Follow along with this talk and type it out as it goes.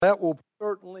That will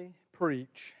certainly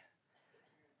preach.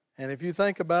 And if you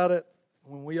think about it,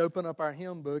 when we open up our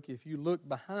hymn book, if you look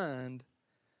behind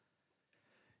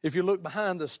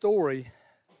the story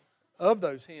of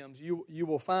those hymns, you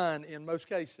will find in most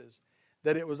cases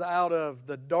that it was out of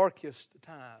the darkest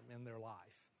time in their life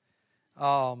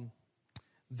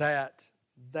that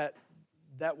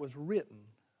was written.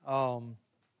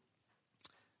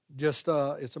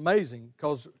 It's amazing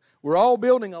because we're all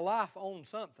building a life on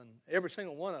something, every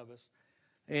single one of us.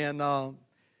 And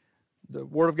the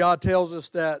Word of God tells us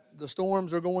that the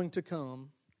storms are going to come,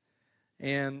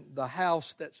 and the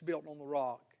house that's built on the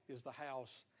rock is the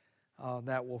house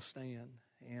that will stand.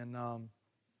 And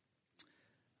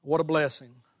what a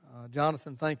blessing.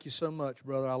 Jonathan, thank you so much,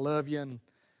 brother. I love you, and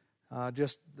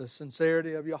just the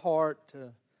sincerity of your heart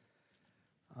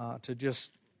to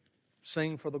just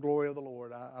sing for the glory of the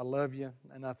Lord. I love you,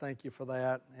 and I thank you for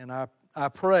that. And I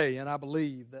pray and I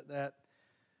believe that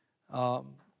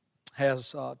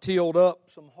has tilled up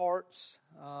some hearts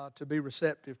to be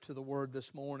receptive to the Word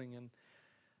this morning. And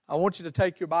I want you to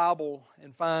take your Bible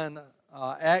and find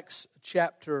Acts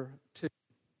chapter 2.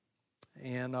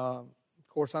 And, of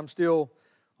course, I'm still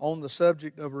on the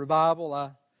subject of revival.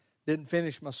 I didn't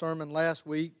finish my sermon last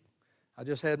week. I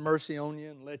just had mercy on you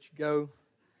and let you go.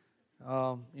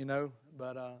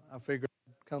 But I figured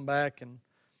I'd come back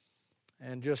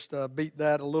and just beat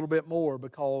that a little bit more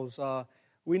because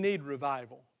we need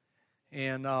revival.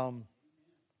 And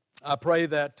I pray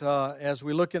that as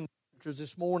we look in the Scriptures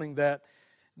this morning that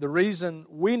the reason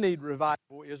we need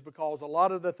revival is because a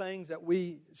lot of the things that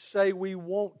we say we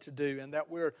want to do and that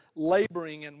we're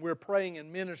laboring and we're praying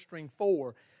and ministering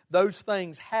for, those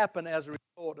things happen as a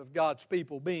result of God's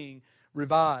people being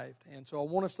revived. And so I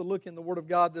want us to look in the Word of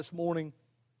God this morning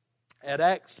at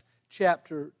Acts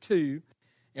chapter 2.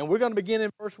 And we're going to begin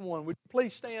in verse 1. Would you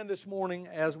please stand this morning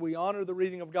as we honor the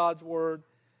reading of God's Word?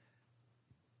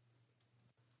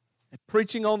 And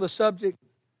preaching on the subject,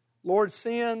 Lord,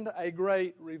 send a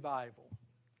great revival.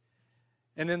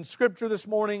 And in Scripture this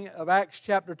morning of Acts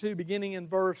chapter 2, beginning in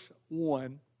verse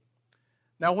 1.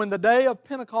 Now when the day of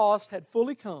Pentecost had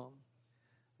fully come,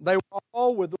 they were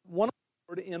all with one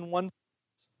accord in one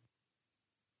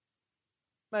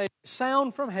place. A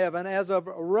sound from heaven as of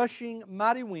a rushing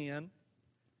mighty wind,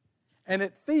 and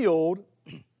it filled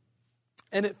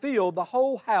the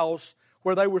whole house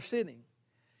where they were sitting.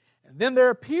 And then there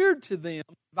appeared to them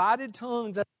divided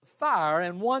tongues as of fire,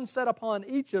 and one sat upon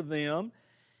each of them,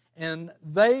 and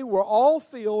they were all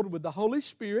filled with the Holy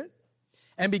Spirit,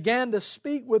 and began to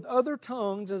speak with other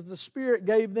tongues as the Spirit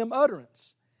gave them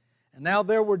utterance. And now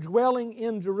there were dwelling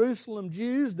in Jerusalem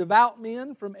Jews, devout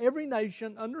men from every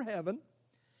nation under heaven.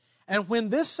 And when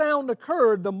this sound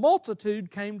occurred, the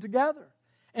multitude came together,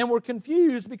 and were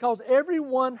confused because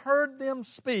everyone heard them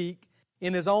speak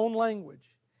in his own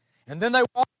language. And then they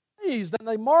were amazed, and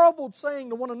they marveled, saying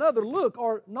to one another, Look,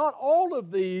 are not all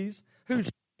of these who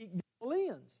speak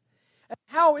Galileans? And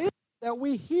how is it that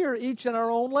we hear each in our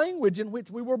own language in which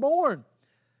we were born?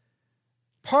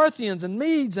 Parthians and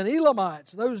Medes and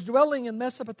Elamites, those dwelling in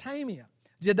Mesopotamia,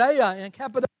 Judea and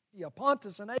Cappadocia,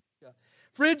 Pontus and Asia,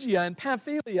 Phrygia and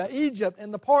Pamphylia, Egypt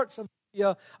and the parts of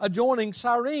the adjoining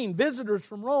Cyrene, visitors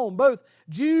from Rome, both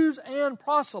Jews and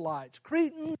proselytes,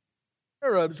 Cretans,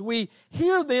 Arabs, we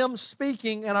hear them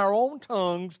speaking in our own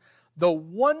tongues the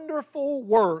wonderful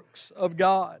works of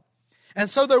God. And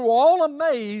so they were all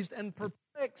amazed and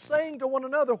perplexed, saying to one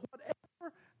another,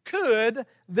 Whatever could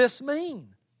this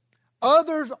mean?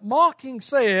 Others mocking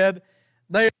said,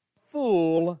 They are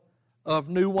full of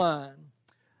new wine.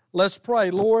 Let's pray.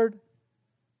 Lord,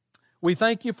 we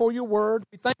thank you for your word.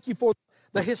 We thank you for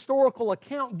the historical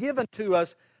account given to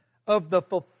us of the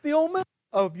fulfillment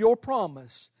of your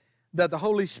promise that the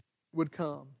Holy Spirit would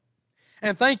come.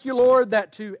 And thank you, Lord,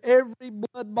 that to every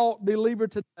blood-bought believer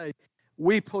today,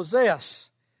 we possess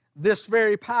this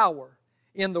very power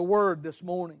in the Word this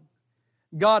morning.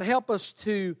 God, help us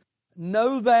to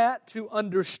know that, to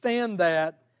understand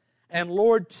that, and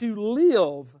Lord, to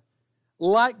live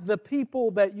like the people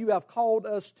that you have called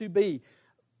us to be.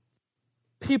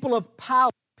 People of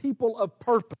power, people of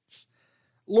purpose.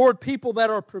 Lord, people that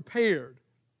are prepared.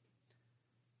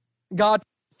 God,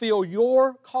 fulfill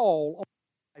your call on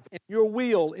life and your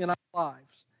will in our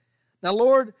lives. Now,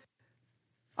 Lord,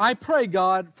 I pray,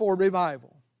 God, for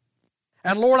revival.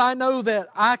 And Lord, I know that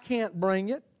I can't bring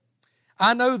it.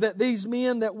 I know that these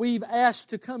men that we've asked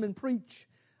to come and preach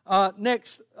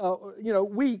next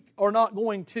week are not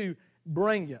going to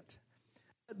bring it.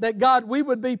 That, God, we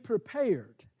would be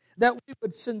prepared. That we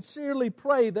would sincerely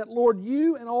pray that, Lord,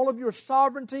 you and all of your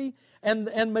sovereignty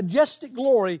and majestic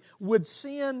glory would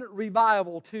send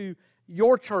revival to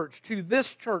your church,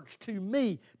 to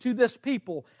me, to this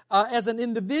people, as an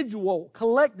individual,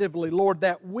 collectively, Lord,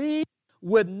 that we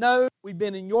would know we've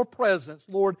been in your presence.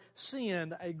 Lord,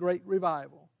 send a great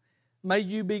revival. May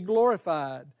you be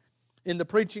glorified in the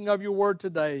preaching of your word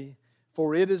today,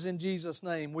 for it is in Jesus'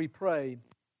 name we pray.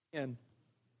 And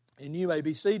you may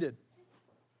be seated.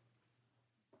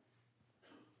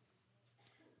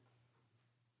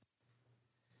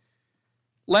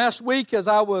 Last week, as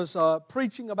I was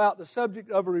preaching about the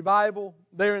subject of a revival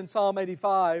there in Psalm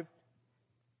 85,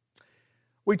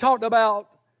 we talked about,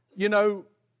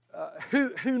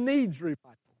 who needs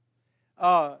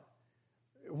revival?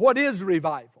 What is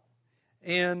revival?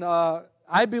 And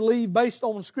I believe, based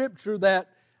on Scripture, that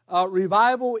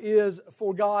revival is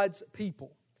for God's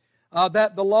people.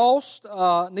 That the lost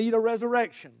need a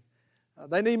resurrection.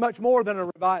 They need much more than a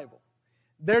revival.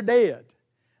 They're dead.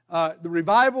 The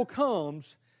revival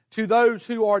comes to those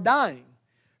who are dying,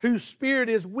 whose spirit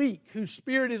is weak, whose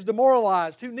spirit is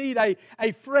demoralized, who need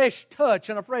a fresh touch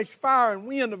and a fresh fire and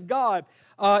wind of God,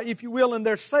 if you will, in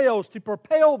their sails to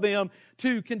propel them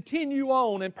to continue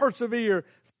on and persevere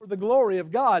for the glory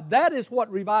of God. That is what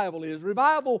revival is.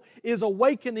 Revival is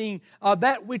awakening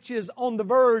that which is on the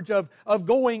verge of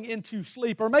going into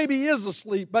sleep, or maybe is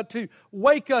asleep, but to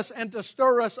wake us and to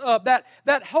stir us up.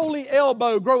 That holy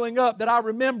elbow growing up that I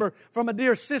remember from a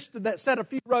dear sister that sat a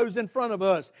few rows in front of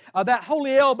us. That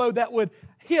holy elbow that would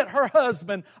hit her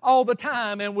husband all the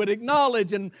time and would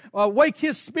acknowledge and wake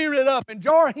his spirit up and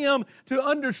jar him to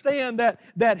understand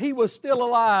that he was still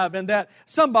alive and that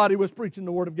somebody was preaching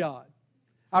the Word of God.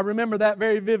 I remember that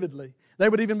very vividly. They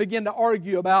would even begin to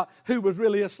argue about who was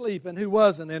really asleep and who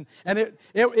wasn't. And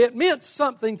it meant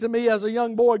something to me as a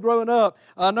young boy growing up.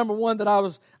 Number one, that I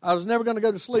was never going to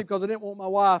go to sleep because I didn't want my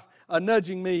wife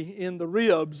nudging me in the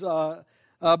ribs.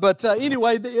 But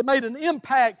anyway, it made an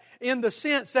impact in the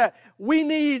sense that we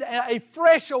need a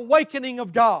fresh awakening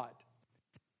of God.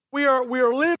 We are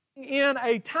living in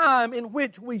a time in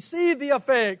which we see the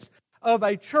effects of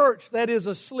a church that is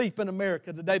asleep in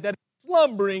America today, that is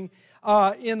slumbering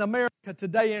in America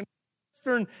today, in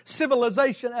Western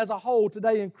civilization as a whole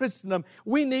today in Christendom.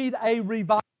 We need a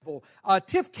revival.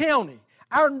 Tift County,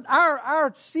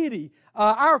 our city,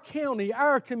 our county,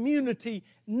 our community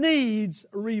needs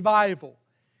revival.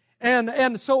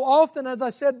 And so often, as I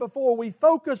said before, we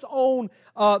focus on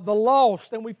the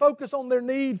lost and we focus on their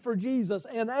need for Jesus,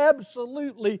 and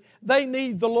absolutely they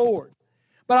need the Lord.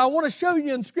 But I want to show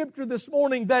you in Scripture this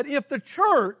morning that if the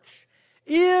church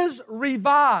is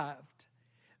revived,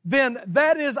 then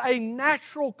that is a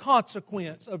natural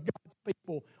consequence of God's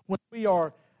people when we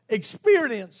are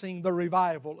experiencing the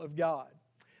revival of God.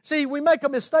 See, we make a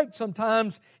mistake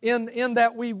sometimes in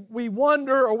that we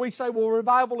wonder, or we say, well,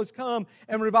 revival has come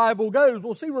and revival goes.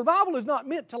 Well, see, revival is not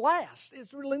meant to last.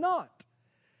 It's really not.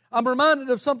 I'm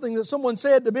reminded of something that someone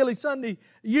said to Billy Sunday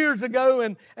years ago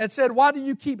and said, why do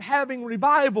you keep having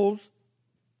revivals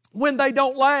when they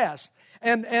don't last?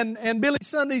 And Billy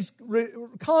Sunday's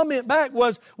comment back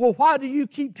was, well, why do you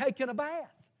keep taking a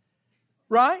bath?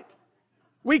 Right?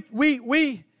 We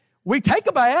take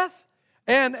a bath.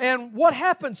 And what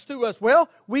happens to us? Well,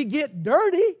 we get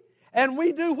dirty and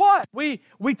we do what? We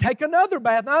take another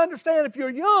bath. Now, I understand if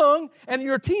you're young and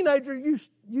you're a teenager,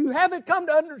 you haven't come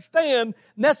to understand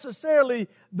necessarily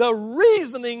the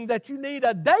reasoning that you need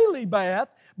a daily bath,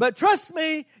 but trust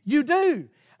me, you do.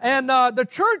 And the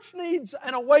church needs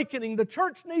an awakening. The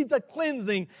church needs a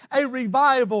cleansing, a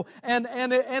revival, and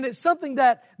it's something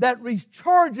that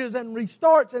recharges and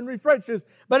restarts and refreshes,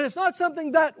 but it's not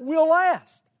something that will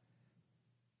last.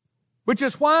 Which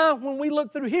is why when we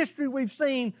look through history, we've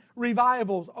seen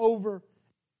revivals over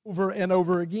and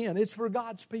over again. It's for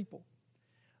God's people.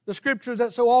 The Scriptures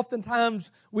that so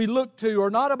oftentimes we look to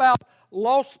are not about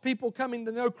lost people coming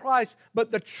to know Christ, but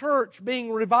the church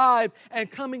being revived and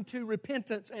coming to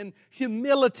repentance and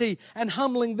humility and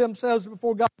humbling themselves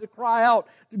before God to cry out,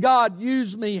 God,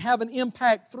 use me, have an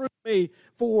impact through me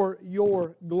for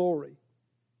your glory.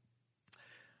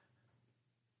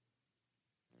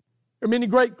 There are many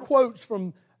great quotes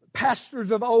from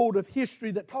pastors of old, of history,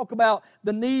 that talk about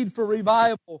the need for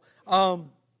revival.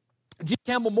 G.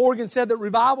 Campbell Morgan said that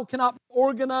revival cannot be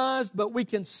organized, but we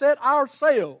can set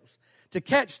ourselves to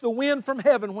catch the wind from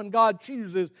heaven when God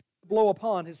chooses to blow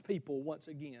upon His people once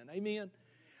again. Amen?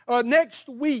 Next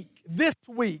week, this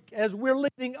week, as we're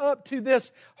leading up to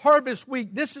this harvest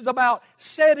week, this is about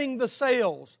setting the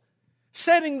sails.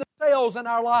 Setting the sails in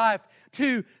our life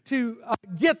to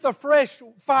get the fresh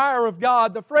fire of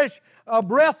God, the fresh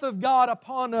breath of God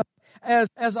upon us as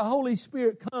the Holy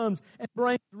Spirit comes and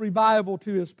brings revival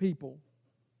to His people.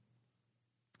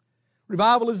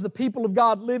 Revival is the people of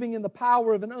God living in the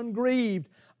power of an ungrieved,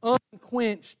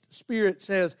 unquenched spirit,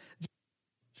 says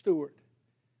Stewart.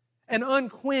 An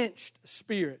unquenched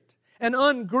spirit, an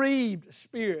ungrieved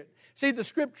spirit. See, the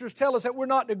Scriptures tell us that we're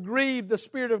not to grieve the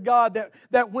Spirit of God,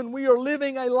 that when we are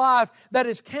living a life that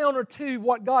is counter to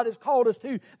what God has called us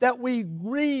to, that we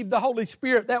grieve the Holy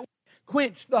Spirit, that we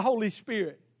quench the Holy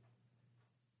Spirit.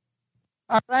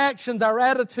 Our actions, our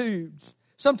attitudes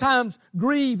sometimes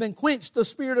grieve and quench the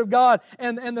Spirit of God,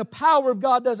 and the power of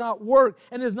God does not work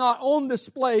and is not on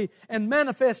display and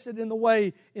manifested in the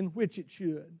way in which it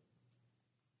should.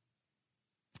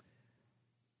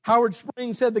 Howard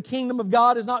Spring said the kingdom of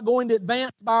God is not going to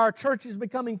advance by our churches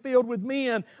becoming filled with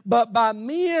men, but by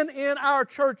men in our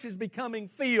churches becoming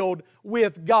filled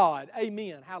with God.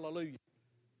 Amen. Hallelujah.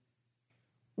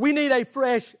 We need a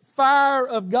fresh fire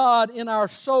of God in our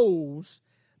souls,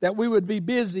 that we would be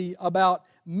busy about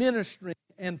ministering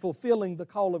and fulfilling the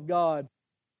call of God in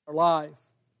our life.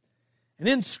 And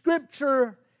in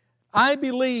Scripture, I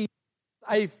believe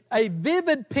a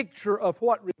vivid picture of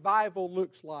what revival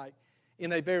looks like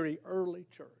in a very early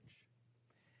church.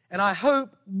 And I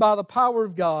hope by the power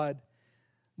of God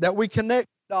that we connect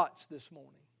dots this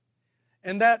morning.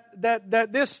 And that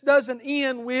this doesn't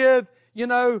end with,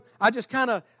 I just kind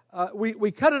of,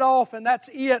 we cut it off and that's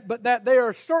it, but that there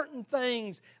are certain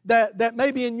things that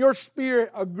maybe in your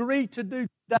spirit agree to do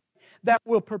today that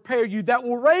will prepare you, that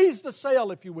will raise the sail,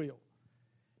 if you will,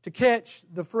 to catch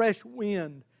the fresh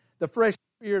wind, the fresh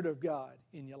Spirit of God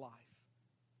in your life.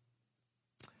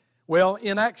 Well,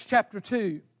 in Acts chapter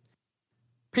 2,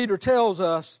 Peter tells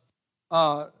us,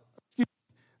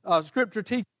 Scripture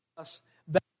teaches us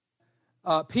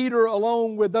that Peter,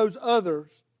 along with those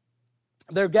others,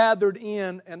 they're gathered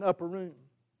in an upper room.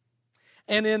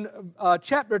 And in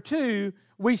chapter 2,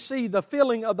 we see the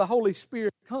filling of the Holy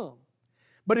Spirit come.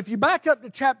 But if you back up to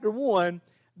chapter 1,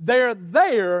 they're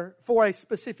there for a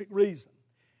specific reason.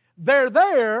 They're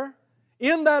there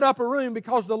in that upper room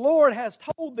because the Lord has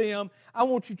told them, I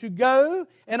want you to go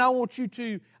and I want you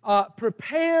to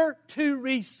prepare to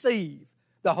receive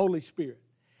the Holy Spirit.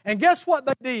 And guess what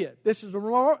they did? This is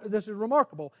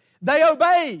remarkable. They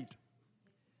obeyed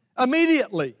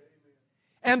immediately.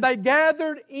 And they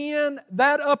gathered in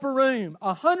that upper room,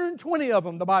 120 of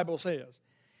them, the Bible says.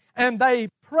 And they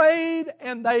prayed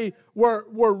and they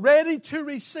were ready to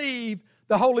receive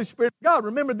the Holy Spirit of God.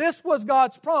 Remember, this was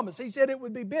God's promise. He said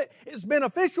it's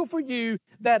beneficial for you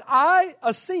that I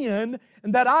ascend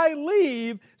and that I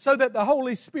leave so that the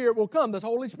Holy Spirit will come. The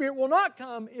Holy Spirit will not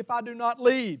come if I do not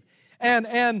leave.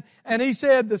 And He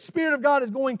said the Spirit of God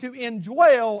is going to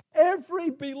indwell every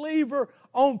believer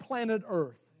on planet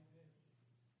Earth.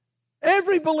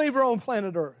 Every believer on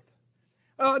planet Earth.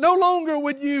 No longer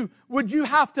would you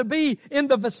have to be in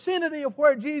the vicinity of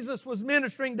where Jesus was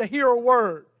ministering to hear a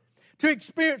word, to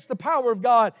experience the power of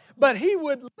God. But He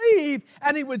would leave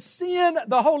and He would send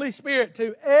the Holy Spirit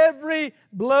to every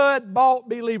blood-bought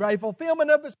believer, a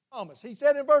fulfillment of His promise. He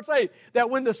said in verse 8 that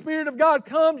when the Spirit of God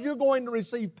comes, you're going to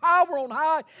receive power on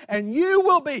high, and you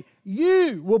will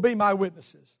be my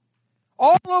witnesses.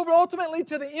 All over, ultimately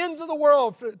to the ends of the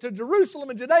world, to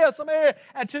Jerusalem and Judea, Samaria,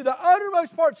 and to the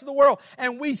uttermost parts of the world.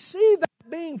 And we see that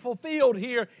being fulfilled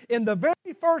here in the very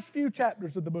first few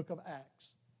chapters of the book of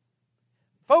Acts.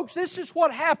 Folks, this is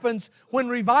what happens when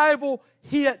revival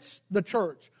hits the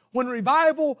church. When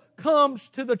revival comes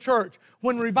to the church.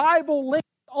 When revival links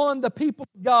on the people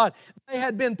of God. They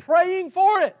had been praying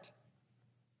for it.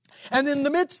 And in the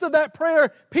midst of that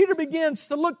prayer, Peter begins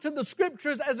to look to the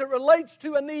Scriptures as it relates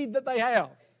to a need that they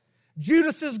have.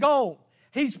 Judas is gone.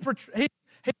 He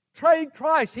betrayed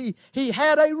Christ. He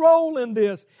had a role in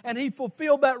this, and he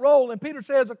fulfilled that role. And Peter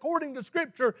says, according to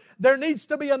Scripture, there needs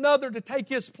to be another to take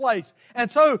his place.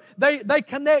 And so they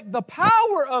connect the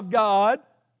power of God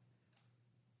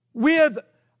with,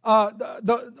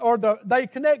 they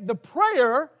connect the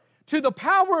prayer to the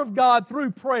power of God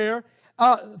through prayer,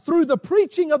 through the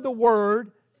preaching of the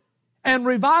Word, and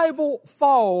revival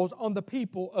falls on the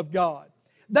people of God.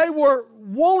 They were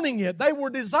wanting it. They were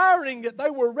desiring it.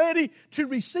 They were ready to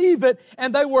receive it,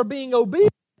 and they were being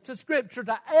obedient to Scripture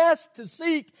to ask, to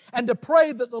seek, and to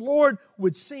pray that the Lord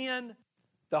would send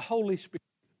the Holy Spirit.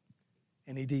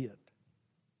 And He did.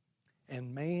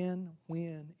 And man,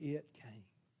 when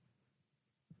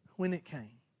it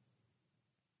came,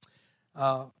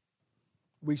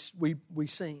 we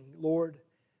sing, Lord,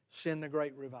 send a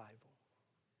great revival.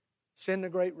 Send a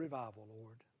great revival,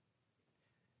 Lord.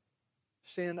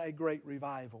 Send a great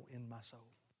revival in my soul.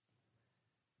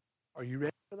 Are you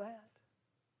ready for that?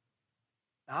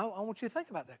 Now, I want you to think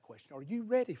about that question. Are you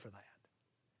ready for that?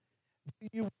 Do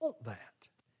you want that?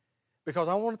 Because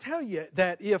I want to tell you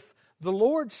that if the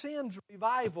Lord sends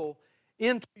revival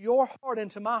into your heart,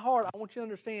 into my heart, I want you to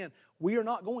understand, we are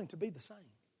not going to be the same.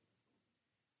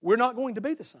 We're not going to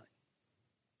be the same.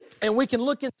 And we can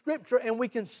look in Scripture and we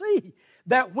can see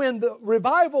that when the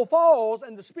revival falls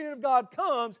and the Spirit of God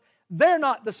comes, they're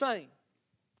not the same.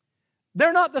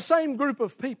 They're not the same group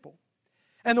of people.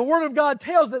 And the Word of God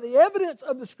tells that the evidence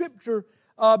of the Scripture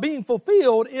being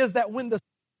fulfilled is that when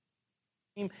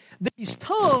these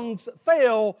tongues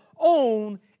fell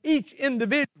on each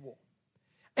individual.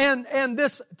 And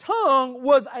this tongue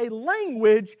was a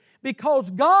language because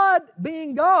God,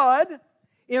 being God,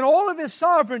 in all of His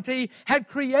sovereignty, had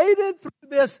created through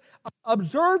this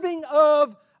observing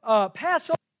of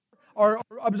Passover or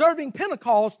observing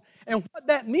Pentecost, and what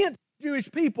that meant to Jewish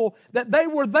people, that they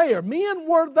were there. Men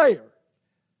were there.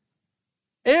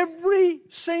 Every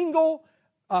single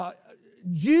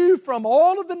Jew from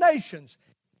all of the nations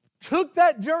took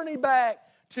that journey back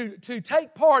to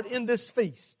take part in this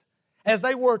feast, as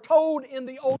they were told in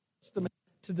the Old Testament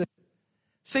to do.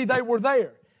 See, they were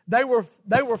there. They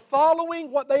were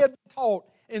following what they had been taught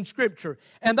in Scripture.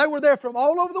 And they were there from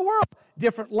all over the world.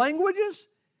 Different languages,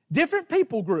 different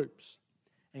people groups.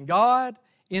 And God,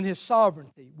 in His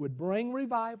sovereignty, would bring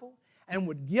revival and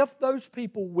would gift those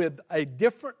people with a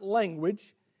different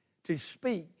language to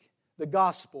speak the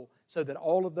gospel so that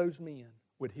all of those men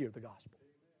would hear the gospel.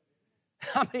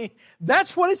 I mean,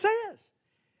 that's what it says.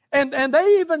 And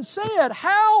they even said,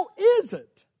 how is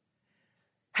it?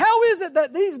 How is it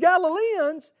that these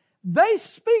Galileans, they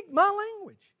speak my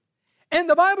language? And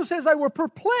the Bible says they were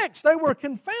perplexed. They were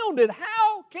confounded.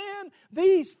 How can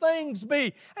these things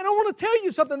be? And I want to tell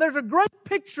you something. There's a great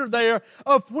picture there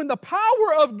of when the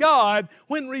power of God,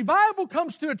 when revival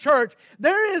comes to a church,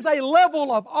 there is a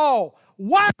level of awe.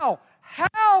 Wow!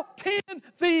 How can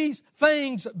these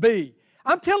things be?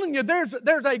 I'm telling you, there's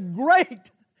a great,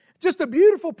 just a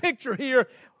beautiful picture here.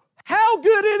 How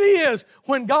good it is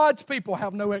when God's people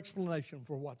have no explanation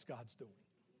for what God's doing.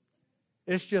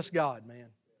 It's just God, man.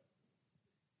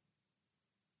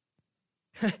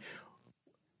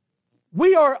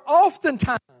 We are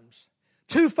oftentimes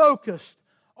too focused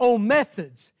on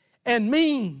methods and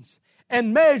means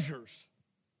and measures.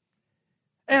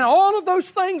 And all of those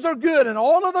things are good, and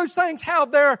all of those things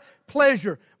have their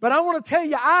pleasure. But I want to tell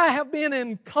you, I have been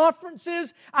in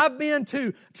conferences. I've been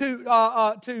to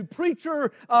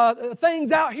preacher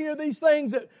things out here, these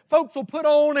things that folks will put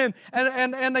on,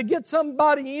 and they get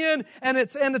somebody in, and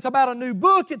it's about a new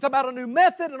book, it's about a new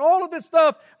method, and all of this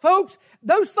stuff. Folks,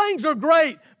 those things are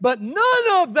great, but none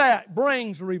of that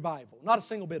brings revival. Not a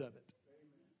single bit of it.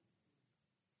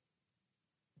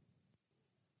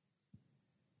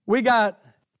 We got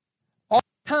all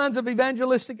kinds of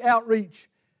evangelistic outreach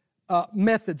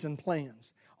methods and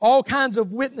plans. All kinds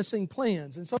of witnessing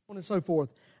plans and so on and so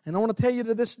forth. And I want to tell you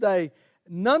to this day,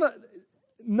 none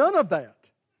of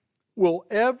that will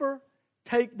ever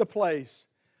take the place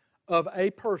of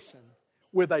a person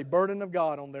with a burden of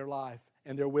God on their life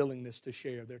and their willingness to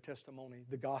share their testimony,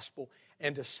 the gospel,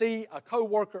 and to see a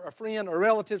coworker, a friend, a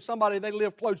relative, somebody they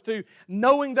live close to,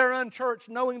 knowing they're unchurched,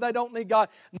 knowing they don't need God.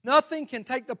 Nothing can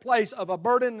take the place of a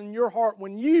burden in your heart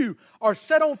when you are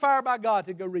set on fire by God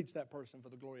to go reach that person for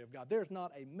the glory of God. There's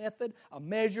not a method, a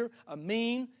measure, a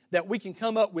mean that we can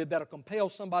come up with that'll compel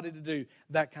somebody to do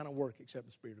that kind of work except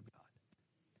the Spirit of God.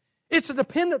 It's a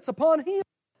dependence upon Him.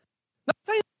 Not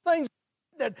saying things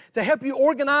to help you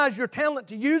organize your talent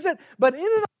to use it, but in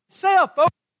and of itself,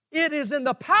 folks, it is in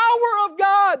the power of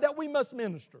God that we must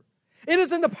minister. It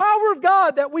is in the power of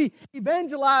God that we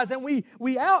evangelize and we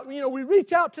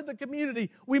reach out to the community.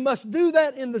 We must do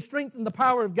that in the strength and the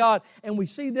power of God, and we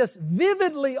see this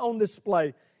vividly on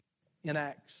display in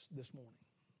Acts this morning.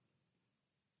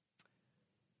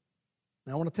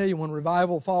 Now I want to tell you, when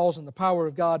revival falls and the power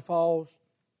of God falls,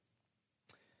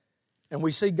 and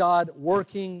we see God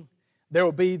working, there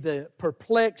will be the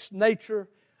perplexed nature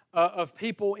of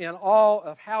people in awe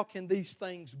of how can these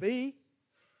things be.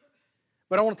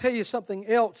 But I want to tell you something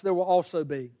else there will also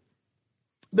be.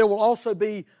 There will also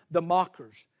be the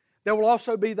mockers. There will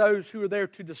also be those who are there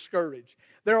to discourage.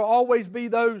 There will always be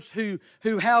those who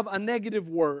have a negative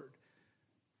word,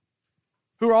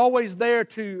 who are always there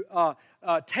to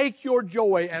take your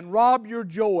joy and rob your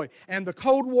joy. And the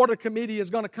Cold Water Committee is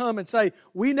going to come and say,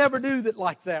 we never do that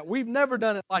like that. We've never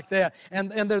done it like that.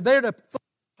 And they're there to throw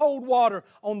cold water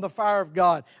on the fire of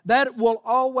God. That will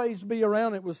always be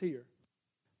around. It was here.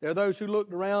 There are those who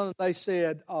looked around and they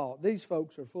said, oh, these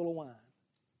folks are full of wine.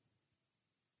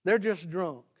 They're just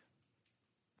drunk.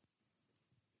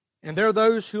 And there are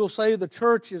those who will say the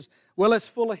church is, well, it's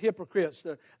full of hypocrites.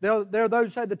 There are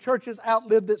those who say the church has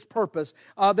outlived its purpose.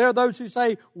 There are those who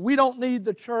say we don't need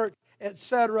the church,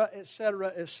 etc.,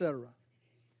 etc., etc.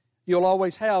 You'll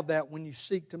always have that when you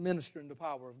seek to minister in the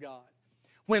power of God.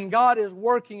 When God is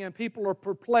working and people are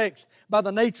perplexed by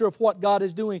the nature of what God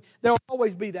is doing, there will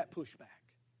always be that pushback.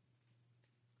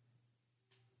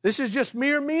 This is just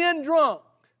mere men drunk.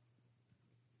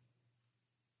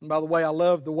 And by the way, I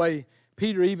love the way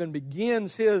Peter even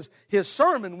begins his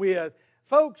sermon with,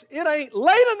 folks, it ain't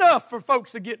late enough for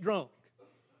folks to get drunk.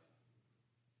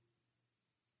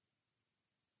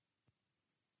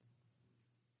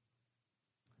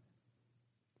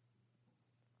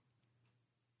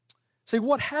 See,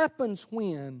 what happens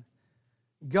when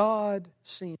God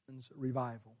sends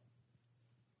revival?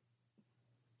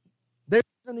 There's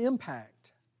an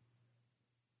impact.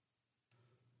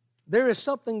 There is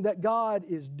something that God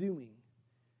is doing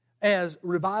as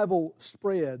revival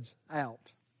spreads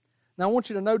out. Now, I want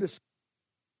you to notice,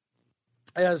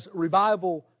 as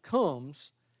revival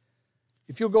comes,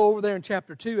 if you'll go over there in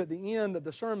chapter 2 at the end of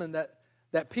the sermon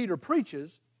that Peter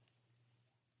preaches,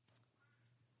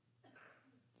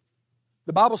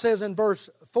 the Bible says in verse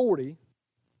 40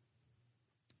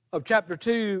 of chapter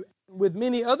 2, with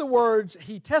many other words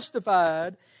he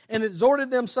testified and exhorted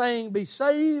them, saying, be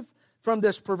saved from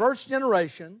this perverse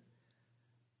generation.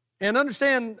 And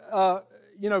understand,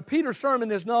 Peter's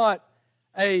sermon is not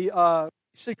a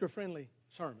seeker-friendly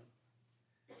sermon.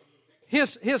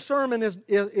 His sermon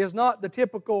is not the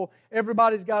typical,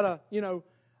 everybody's got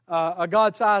a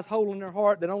God-sized hole in their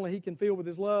heart that only he can fill with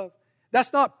his love.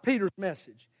 That's not Peter's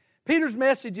message. Peter's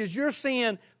message is your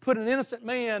sin put an innocent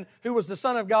man who was the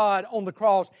Son of God on the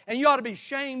cross, and you ought to be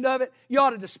ashamed of it. You ought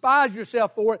to despise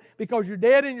yourself for it because you're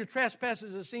dead in your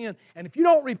trespasses of sin, and if you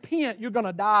don't repent, you're going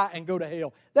to die and go to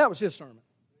hell. That was his sermon.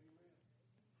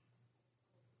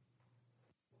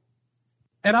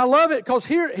 And I love it because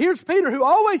here's Peter, who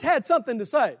always had something to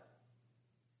say.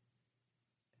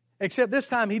 Except this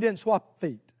time he didn't swap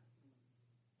feet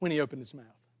when he opened his mouth.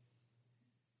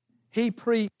 He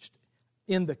preached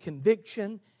in the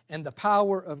conviction and the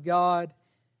power of God,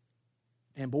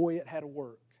 and boy, it had to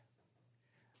work.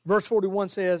 Verse 41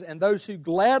 says, and those who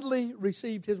gladly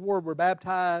received his word were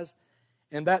baptized,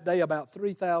 and that day about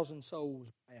 3,000 souls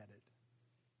were added.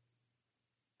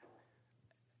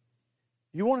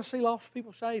 You want to see lost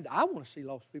people saved? I want to see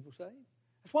lost people saved.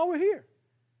 That's why we're here.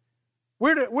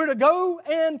 We're to go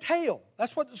and tell.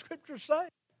 That's what the Scriptures say.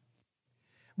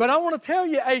 But I want to tell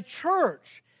you, a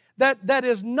church that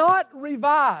is not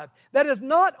revived, that is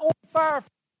not on fire for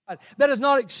God, that is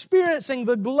not experiencing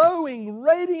the glowing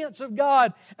radiance of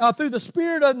God through the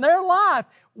Spirit in their life,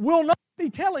 will not be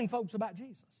telling folks about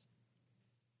Jesus.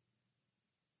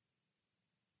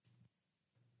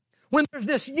 When there's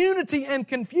disunity and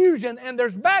confusion and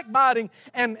there's backbiting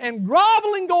and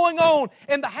groveling going on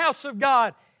in the house of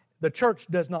God, the church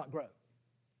does not grow.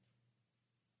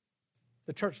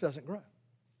 The church doesn't grow.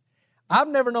 I've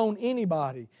never known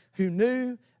anybody who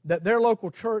knew that their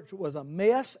local church was a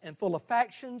mess and full of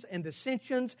factions and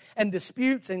dissensions and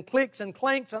disputes and cliques and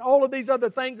clanks and all of these other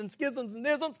things and schisms and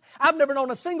isms. I've never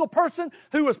known a single person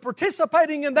who was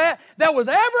participating in that was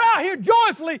ever out here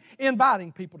joyfully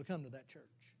inviting people to come to that church.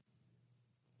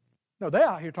 No, they're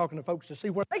out here talking to folks to see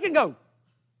where they can go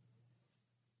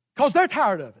because they're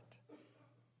tired of it.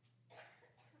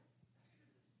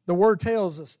 The Word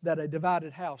tells us that a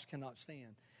divided house cannot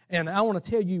stand. And I want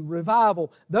to tell you,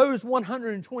 revival, those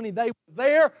 120, they were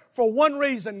there for one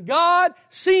reason. God,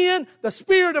 send the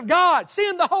Spirit of God,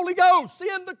 send the Holy Ghost,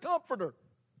 send the Comforter.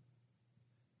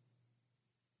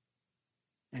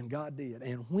 And God did.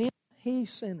 And when He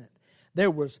sent it,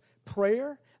 there was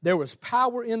prayer, there was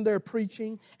power in their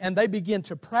preaching, and they began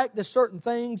to practice certain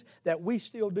things that we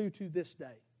still do to this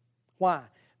day. Why?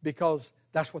 Because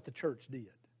that's what the church did.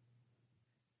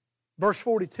 Verse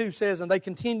 42 says, and they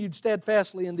continued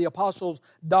steadfastly in the apostles'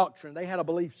 doctrine. They had a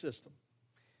belief system.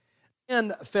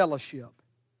 In fellowship.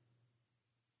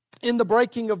 In the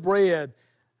breaking of bread.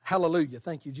 Hallelujah.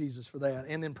 Thank you, Jesus, for that.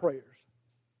 And in prayers.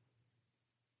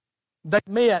 They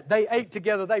met, they ate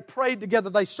together, they prayed together,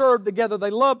 they served together, they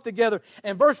loved together.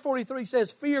 And verse 43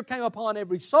 says, fear came upon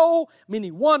every soul.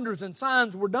 Many wonders and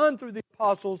signs were done through the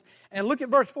apostles. And look at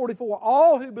verse 44.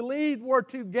 All who believed were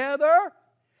together,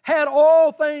 had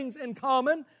all things in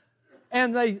common,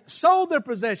 and they sold their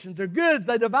possessions, their goods.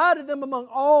 They divided them among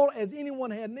all as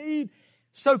anyone had need.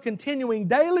 So continuing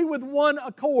daily with one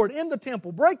accord in the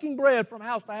temple, breaking bread from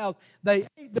house to house, they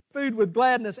ate the food with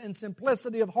gladness and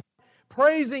simplicity of heart,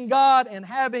 praising God and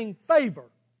having favor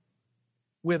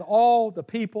with all the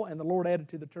people. And the Lord added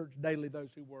to the church daily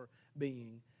those who were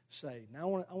being saved.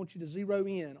 Now I want you to zero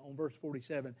in on verse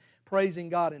 47, praising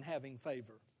God and having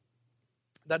favor.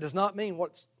 That does not mean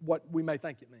what we may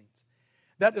think it means.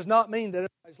 That does not mean that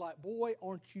everybody's like, boy,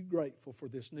 aren't you grateful for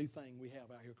this new thing we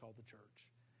have out here called the church.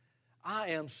 I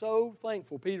am so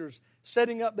thankful. Peter's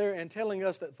sitting up there and telling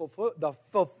us that the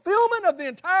fulfillment of the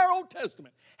entire Old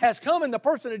Testament has come in the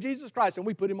person of Jesus Christ, and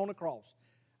we put Him on the cross.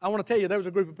 I want to tell you, there was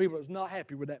a group of people that was not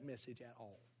happy with that message at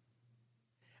all.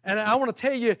 And I want to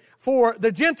tell you, for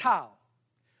the Gentile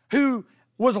who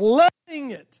was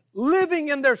loving it, living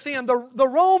in their sin, the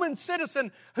Roman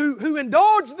citizen who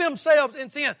indulged themselves in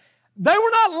sin, they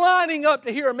were not lining up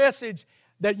to hear a message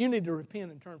that you need to repent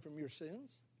and turn from your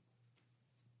sins.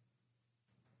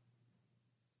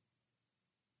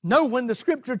 No, when the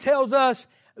Scripture tells us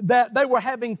that they were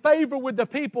having favor with the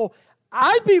people,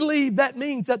 I believe that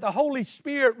means that the Holy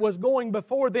Spirit was going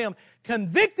before them,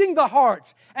 convicting the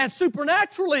hearts, and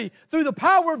supernaturally, through the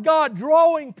power of God,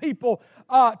 drawing people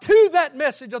to that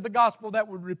message of the gospel that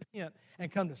would repent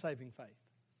and come to saving faith.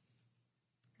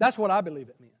 That's what I believe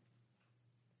it meant.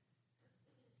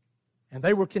 And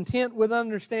they were content with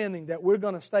understanding that we're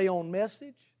going to stay on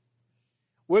message,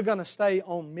 we're going to stay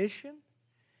on mission,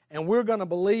 and we're going to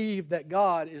believe that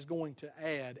God is going to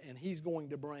add, and He's going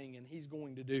to bring, and He's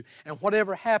going to do. And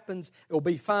whatever happens, it will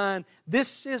be fine.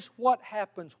 This is what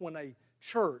happens when a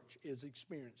church is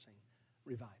experiencing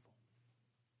revival.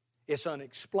 It's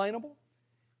unexplainable,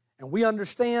 and we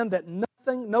understand that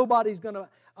nobody's going to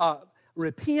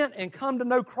repent and come to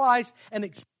know Christ and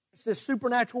experience this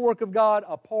supernatural work of God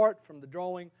apart from the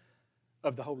drawing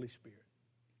of the Holy Spirit.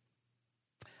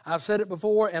 I've said it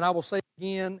before, and I will say it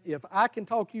again. If I can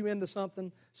talk you into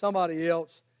something, somebody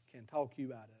else can talk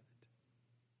you out of it.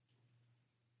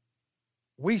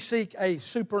 We seek a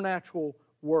supernatural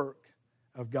work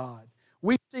of God.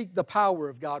 We seek the power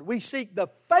of God. We seek the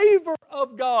favor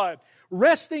of God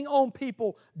resting on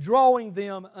people, drawing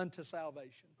them unto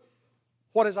salvation.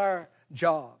 What is our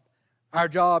job? Our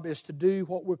job is to do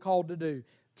what we're called to do.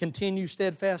 Continue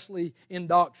steadfastly in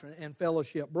doctrine and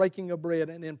fellowship, breaking of bread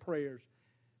and in prayers,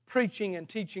 preaching and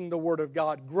teaching the Word of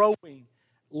God, growing,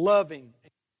 loving,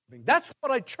 and giving. That's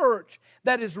what a church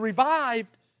that is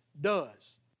revived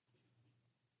does.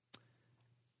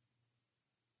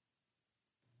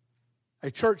 A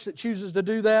church that chooses to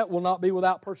do that will not be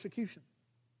without persecution.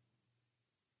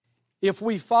 If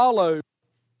we follow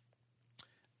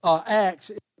Acts,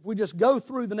 if we just go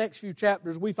through the next few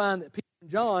chapters, we find that Peter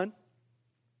and John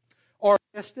are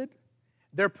arrested,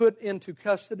 they're put into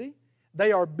custody,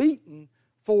 they are beaten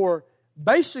for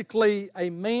basically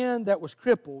a man that was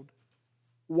crippled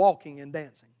walking and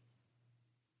dancing.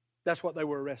 That's what they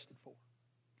were arrested for.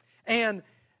 And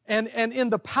in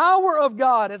the power of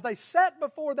God, as they sat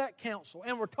before that council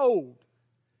and were told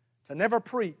to never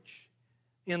preach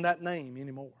in that name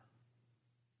anymore,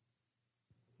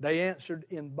 they answered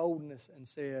in boldness and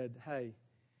said, hey,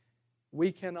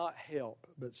 we cannot help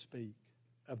but speak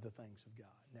of the things of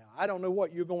God. Now, I don't know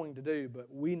what you're going to do, but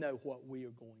we know what we are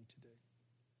going to do.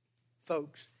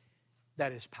 Folks,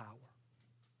 that is power.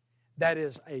 That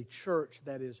is a church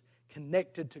that is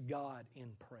connected to God in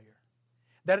prayer.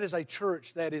 That is a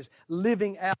church that is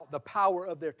living out the power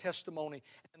of their testimony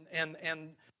and the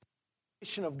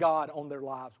mission of God on their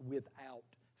lives without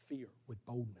fear, with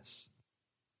boldness.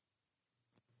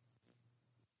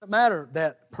 It doesn't matter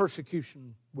that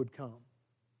persecution would come.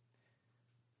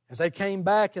 As they came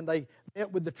back and they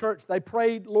met with the church, they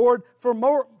prayed, Lord, for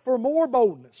more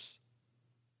boldness.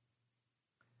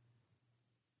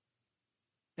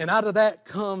 And out of that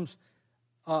comes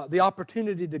the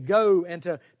opportunity to go and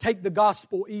to take the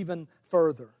gospel even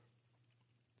further.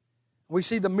 We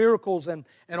see the miracles and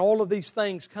all of these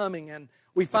things coming, and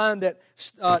we find that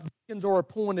deacons are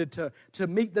appointed to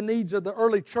meet the needs of the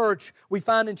early church. We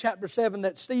find in chapter 7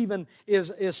 that Stephen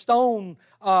is stoned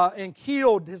and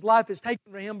killed. His life is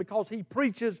taken from him because he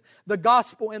preaches the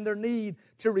gospel and their need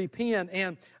to repent.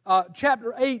 And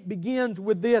chapter 8 begins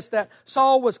with this, that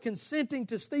Saul was consenting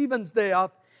to Stephen's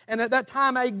death, and at that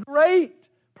time a great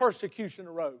persecution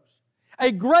arose.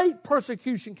 A great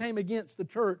persecution came against the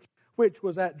church which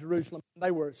was at Jerusalem.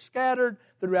 They were scattered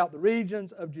throughout the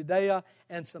regions of Judea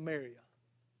and Samaria.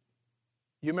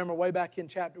 You remember way back in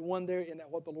chapter 1 there, isn't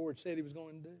that what the Lord said He was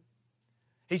going to do?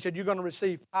 He said, you're going to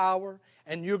receive power,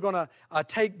 and you're going to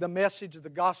take the message of the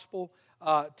gospel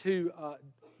to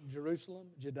Jerusalem,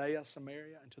 Judea,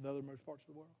 Samaria, and to the othermost parts of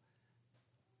the world.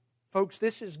 Folks,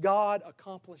 this is God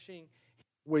accomplishing His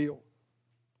will.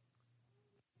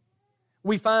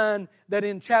 We find that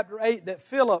in chapter 8 that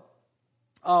Philip,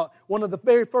 one of the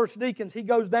very first deacons, he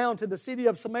goes down to the city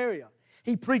of Samaria.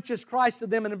 He preaches Christ to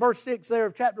them. And in verse 6 there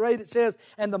of chapter 8 it says,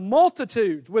 "And the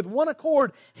multitudes with one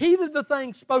accord heeded the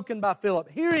things spoken by Philip,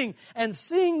 hearing and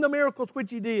seeing the miracles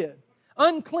which he did.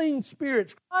 Unclean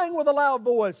spirits, crying with a loud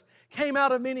voice, came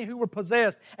out of many who were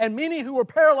possessed, and many who were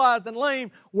paralyzed and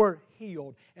lame were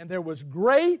healed. And there was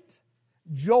great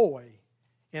joy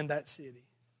in that city."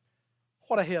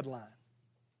 What a headline.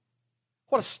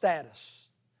 What a status.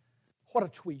 What a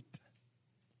tweet.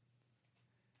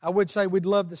 I would say we'd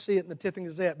love to see it in the Tifton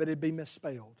Gazette, but it'd be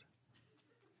misspelled.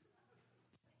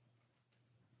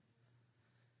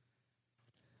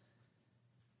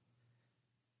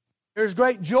 There's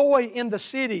great joy in the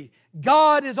city.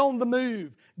 God is on the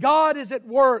move. God is at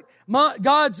work.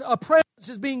 God's presence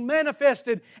is being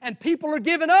manifested, and people are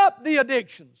giving up the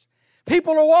addictions.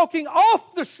 People are walking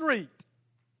off the street.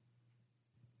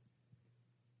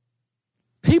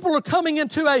 People are coming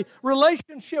into a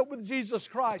relationship with Jesus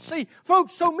Christ. See,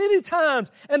 folks, so many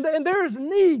times, and there's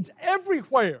needs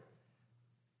everywhere.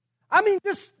 I mean,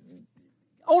 just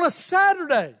on a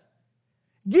Saturday,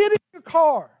 get in your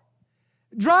car,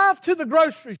 drive to the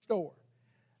grocery store,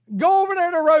 go over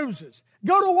there to Rose's,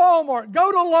 go to Walmart,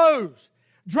 go to Lowe's,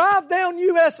 drive down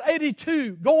US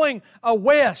 82 going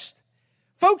west.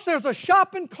 Folks, there's a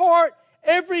shopping cart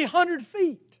every 100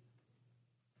 feet.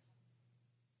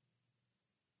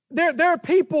 There are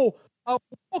people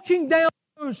walking down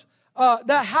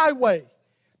that highway,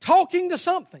 talking to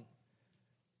something,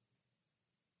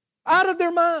 out of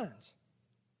their minds.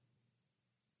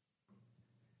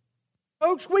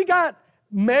 Folks, we got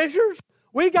measures,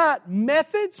 we got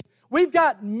methods, we've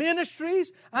got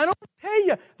ministries. I don't tell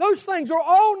you, those things are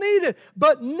all needed,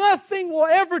 but nothing will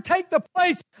ever take the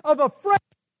place of a fresh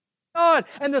God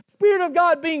and the Spirit of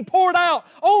God being poured out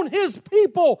on His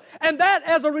people. And that,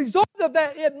 as a result of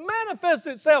that, it manifests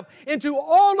itself into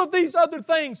all of these other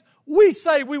things we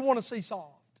say we want to see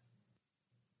solved.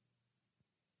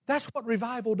 That's what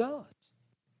revival does.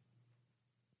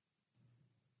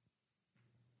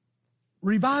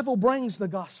 Revival brings the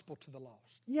gospel to the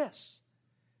lost. Yes.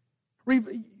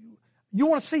 You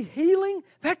want to see healing?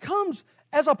 That comes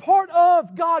as a part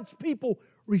of God's people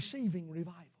receiving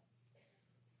revival.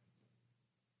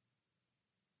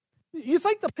 You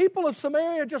think the people of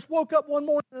Samaria just woke up one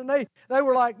morning and they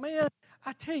were like, man,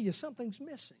 I tell you, something's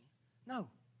missing. No.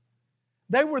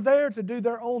 They were there to do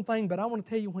their own thing, but I want to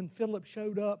tell you, when Philip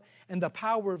showed up and the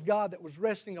power of God that was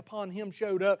resting upon him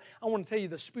showed up, I want to tell you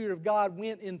the Spirit of God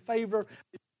went in favor of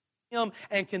him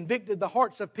and convicted the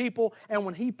hearts of people. And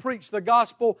when he preached the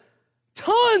gospel,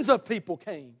 tons of people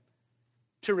came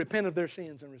to repent of their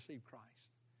sins and receive Christ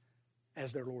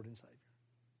as their Lord and Savior.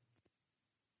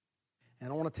 And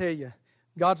I want to tell you,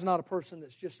 God's not a person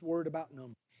that's just worried about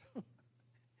numbers.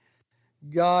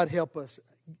 God help us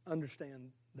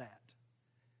understand that.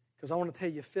 Because I want to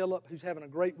tell you, Philip, who's having a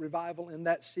great revival in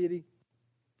that city,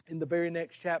 in the very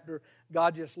next chapter,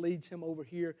 God just leads him over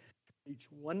here to reach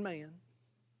one man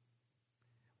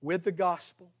with the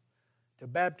gospel, to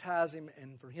baptize him,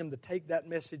 and for him to take that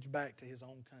message back to his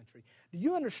own country. Do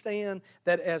you understand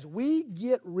that as we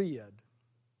get rid,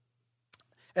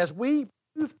 as we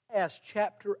move past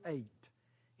chapter 8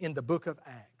 in the book of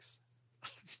Acts,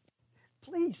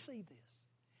 please see this.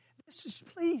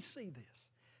 Please see this.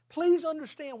 Please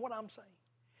understand what I'm saying.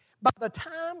 By the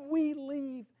time we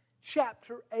leave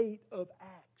chapter 8 of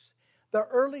Acts, the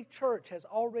early church has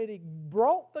already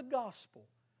brought the gospel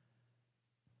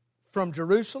from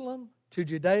Jerusalem to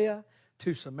Judea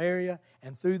to Samaria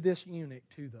and through this eunuch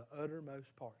to the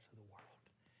uttermost parts of the world.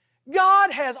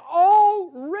 God has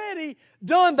already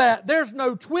done that. There's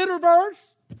no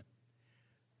Twitterverse.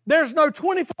 There's no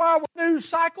 24-hour news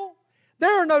cycle.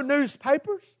 There are no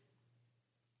newspapers.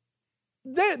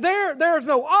 There's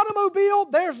no automobile,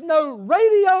 there's no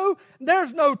radio,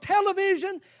 there's no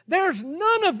television, there's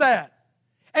none of that.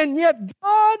 And yet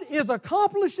God is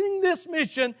accomplishing this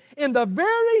mission in the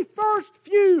very first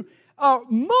few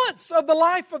months of the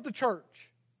life of the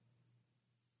church.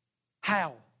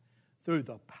 How? Through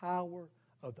the power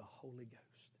of the Holy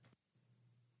Ghost.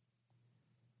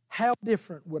 How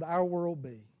different would our world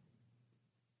be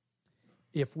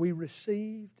if we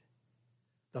received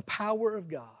the power of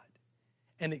God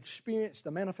and experience the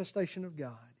manifestation of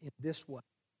God in this way?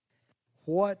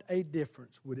 What a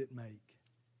difference would it make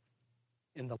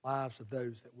in the lives of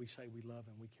those that we say we love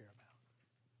and we care about?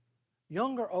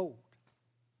 Young or old.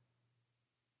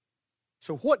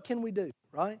 So what can we do,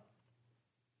 right?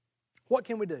 What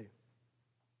can we do?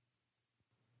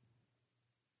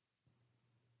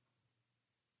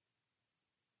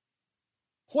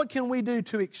 What can we do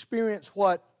to experience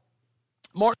what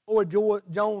Martin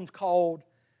Lloyd-Jones called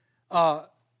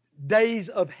days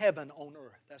of heaven on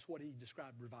earth. That's what he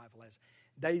described revival as.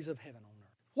 Days of heaven on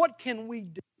earth. What can we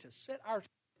do to set ourselves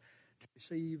to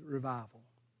receive revival?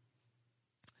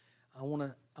 I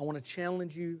want to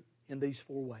challenge you in these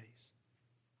 4 ways.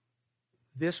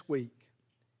 This week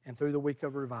and through the week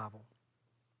of revival,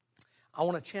 I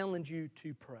want to challenge you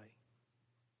to pray.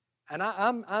 And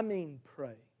I mean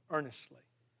pray earnestly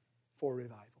for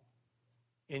revival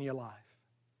in your life.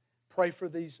 Pray for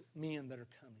these men that are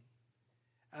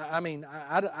coming.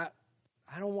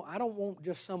 I don't want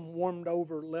just some warmed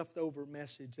over, leftover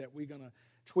message that we're going to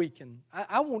tweak. And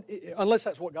I want, unless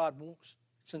that's what God wants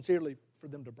sincerely for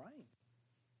them to bring.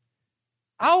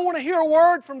 I want to hear a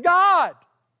word from God.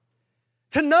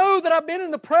 To know that I've been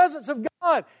in the presence of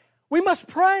God, we must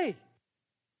pray.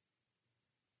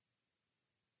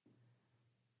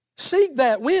 Seek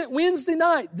that. Wednesday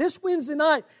night, this Wednesday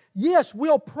night, yes,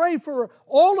 we'll pray for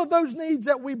all of those needs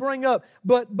that we bring up,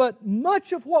 but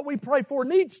much of what we pray for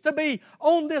needs to be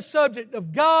on this subject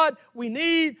of God, we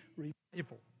need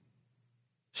revival.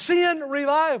 Send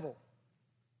revival.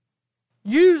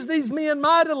 Use these men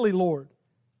mightily, Lord.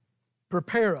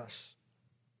 Prepare us.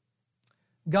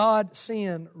 God,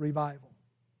 send revival.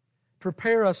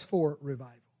 Prepare us for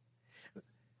revival.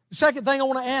 The second thing I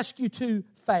want to ask you to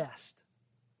fast.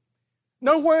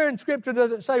 Nowhere in Scripture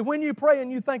does it say when you pray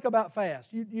and you think about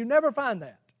fast. You never find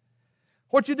that.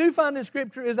 What you do find in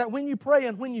Scripture is that when you pray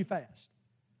and when you fast.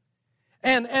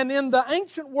 And in the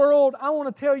ancient world, I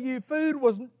want to tell you,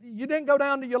 you didn't go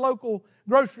down to your local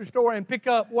grocery store and pick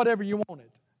up whatever you wanted.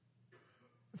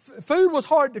 Food was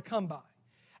hard to come by.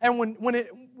 And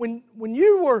when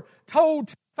you were told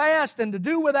to fast and to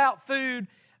do without food,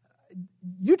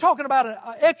 you're talking about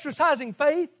exercising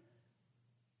faith.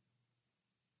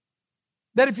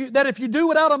 That if you do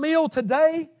without a meal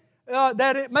today,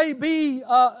 that it may be,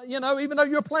 even though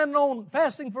you're planning on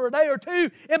fasting for a day or two,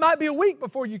 it might be a week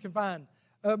before you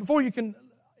can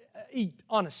eat,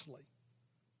 honestly.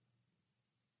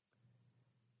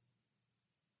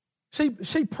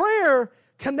 See, prayer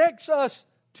connects us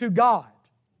to God.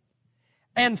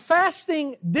 And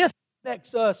fasting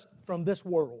disconnects us from this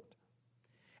world.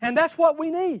 And that's what we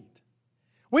need.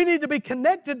 We need to be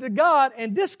connected to God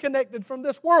and disconnected from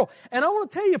this world. And I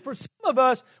want to tell you, for some of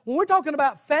us, when we're talking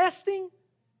about fasting,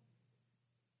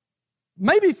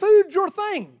 maybe food's your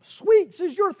thing, sweets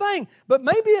is your thing, but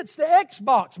maybe it's the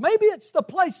Xbox, maybe it's the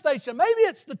PlayStation, maybe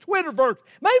it's the Twitterverse,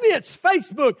 maybe it's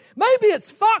Facebook, maybe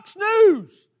it's Fox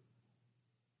News.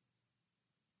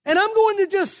 And I'm going to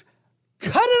just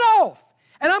cut it off.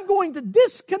 And I'm going to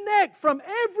disconnect from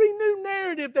every new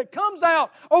narrative that comes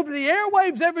out over the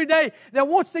airwaves every day that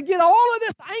wants to get all of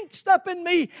this angst up in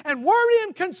me and worry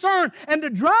and concern and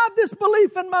to drive this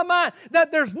belief in my mind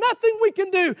that there's nothing we can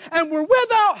do and we're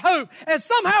without hope and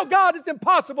somehow God is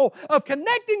impossible of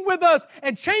connecting with us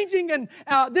and changing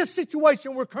this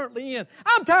situation we're currently in.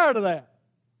 I'm tired of that.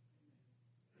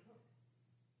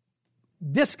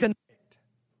 Disconnect.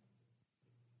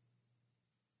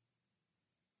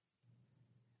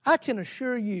 I can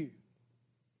assure you,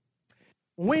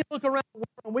 when we look around the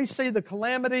world and we see the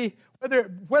calamity,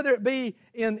 whether it be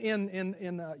in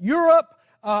Europe,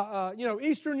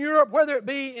 Eastern Europe, whether it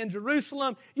be in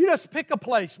Jerusalem, you just pick a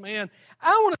place, man. I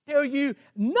want to tell you,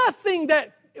 nothing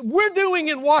that we're doing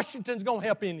in Washington is going to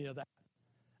help any of that.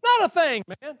 Not a thing,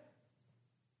 man.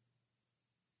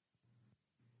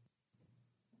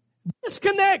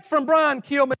 Disconnect from Brian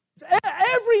Kilmeade.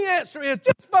 Every answer is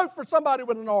just vote for somebody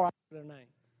with an R after their name.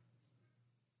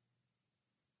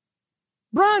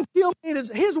 Brian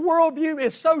Kilmeade, his worldview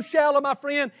is so shallow, my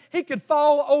friend, he could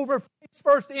fall over face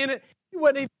first in it. He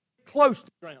wouldn't even get close to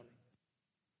drowning.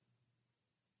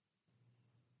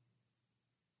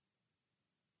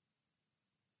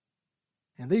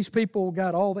 And these people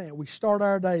got all that. We start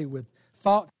our day with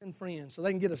Fox and Friends so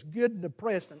they can get us good and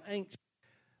depressed and anxious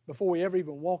before we ever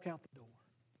even walk out the door.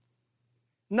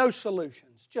 No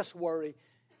solutions. Just worry.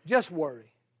 Just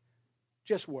worry.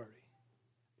 Just worry.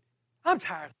 I'm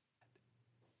tired.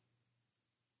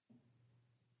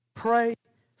 Pray,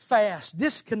 fast,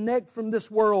 disconnect from this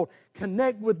world,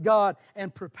 connect with God,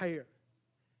 and prepare.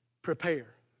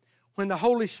 Prepare. When the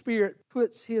Holy Spirit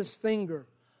puts His finger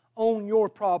on your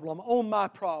problem, on my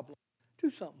problem, do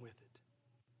something with it.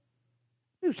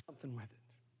 Do something with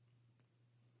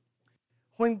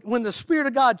it. When the Spirit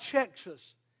of God checks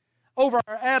us over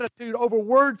our attitude, over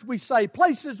words we say,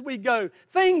 places we go,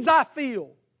 things I feel,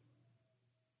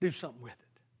 do something with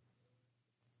it.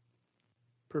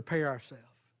 Prepare ourselves.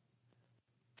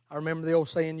 I remember the old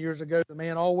saying years ago, the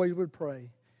man always would pray,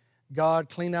 God,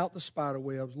 clean out the spider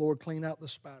webs. Lord, clean out the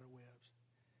spider webs.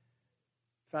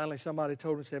 Finally, somebody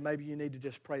told me, said, maybe you need to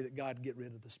just pray that God get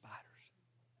rid of the spiders.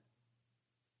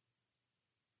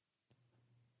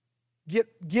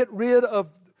 Get rid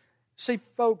of, see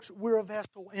folks, we're a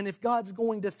vessel, and if God's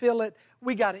going to fill it,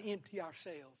 we got to empty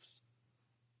ourselves.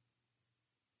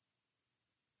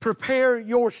 Prepare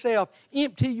yourself,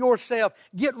 empty yourself,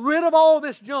 get rid of all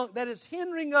this junk that is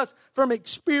hindering us from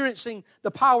experiencing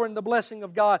the power and the blessing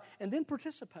of God, and then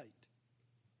participate.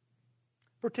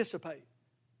 Participate.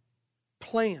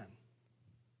 Plan.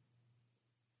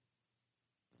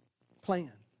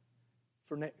 Plan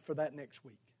for that next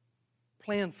week.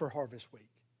 Plan for Harvest Week.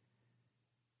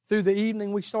 Through the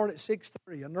evening, we start at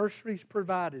 6:30. A nursery's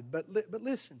provided. But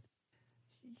listen,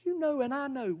 you know and I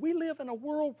know, we live in a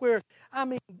world where,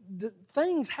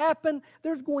 things happen.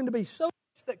 There's going to be so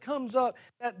much that comes up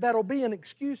that'll be an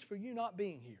excuse for you not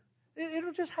being here.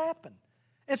 It'll just happen.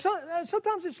 And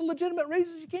sometimes it's legitimate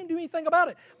reasons you can't do anything about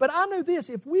it. But I know this,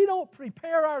 if we don't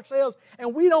prepare ourselves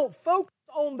and we don't focus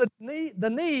on the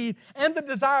need and the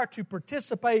desire to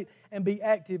participate and be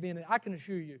active in it, I can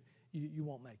assure you, you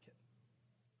won't make it.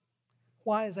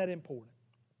 Why is that important?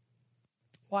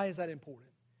 Why is that important?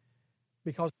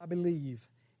 Because I believe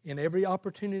in every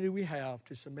opportunity we have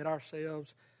to submit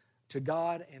ourselves to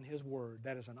God and His Word,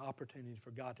 that is an opportunity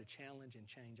for God to challenge and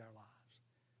change our lives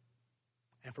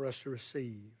and for us to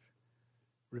receive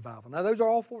revival. Now, those are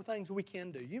all four things we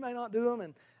can do. You may not do them,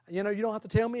 and you don't have to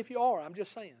tell me if you are. I'm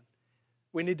just saying.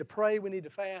 We need to pray, we need to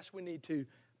fast, we need to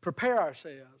prepare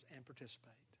ourselves and participate.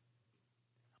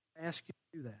 I ask you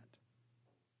to do that.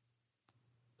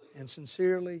 And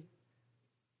sincerely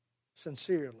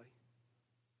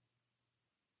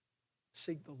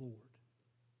seek the Lord,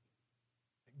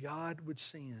 that God would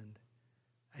send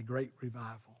a great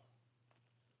revival.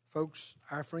 Folks,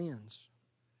 our friends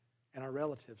and our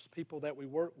relatives, people that we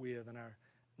work with and our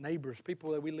neighbors,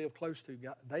 people that we live close to,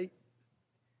 they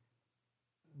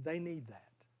need that.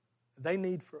 They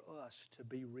need for us to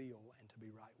be real and to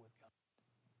be right with God.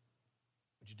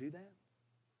 Would you do that?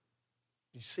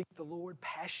 Would you seek the Lord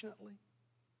passionately,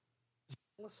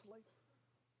 zealously?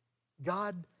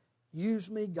 God, use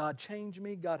me. God, change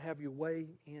me. God, have your way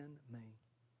in me.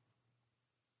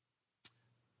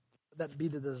 That be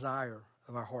the desire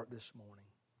of our heart this morning.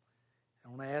 I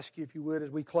want to ask you, if you would,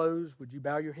 as we close, would you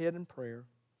bow your head in prayer?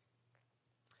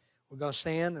 We're going to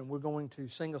stand and we're going to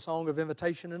sing a song of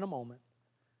invitation in a moment.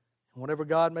 And whatever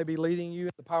God may be leading you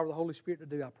in the power of the Holy Spirit to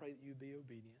do, I pray that you be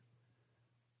obedient.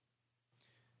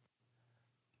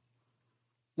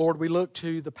 Lord, we look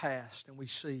to the past and we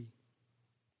see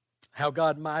how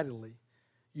God mightily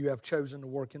you have chosen to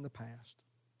work in the past.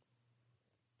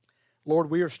 Lord,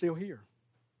 we are still here.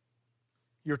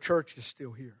 Your church is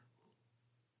still here.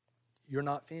 You're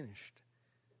not finished.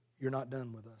 You're not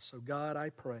done with us. So God, I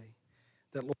pray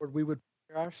that, Lord, we would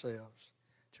prepare ourselves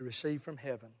to receive from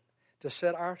heaven, to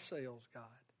set our sails, God,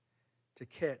 to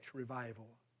catch revival.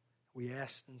 We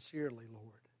ask sincerely,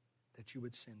 Lord, that you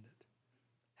would send it.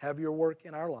 Have your work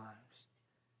in our lives.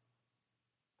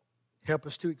 Help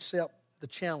us to accept the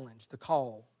challenge, the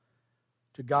call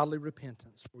to godly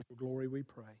repentance. For your glory we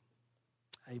pray.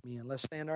 Amen. Let's stand our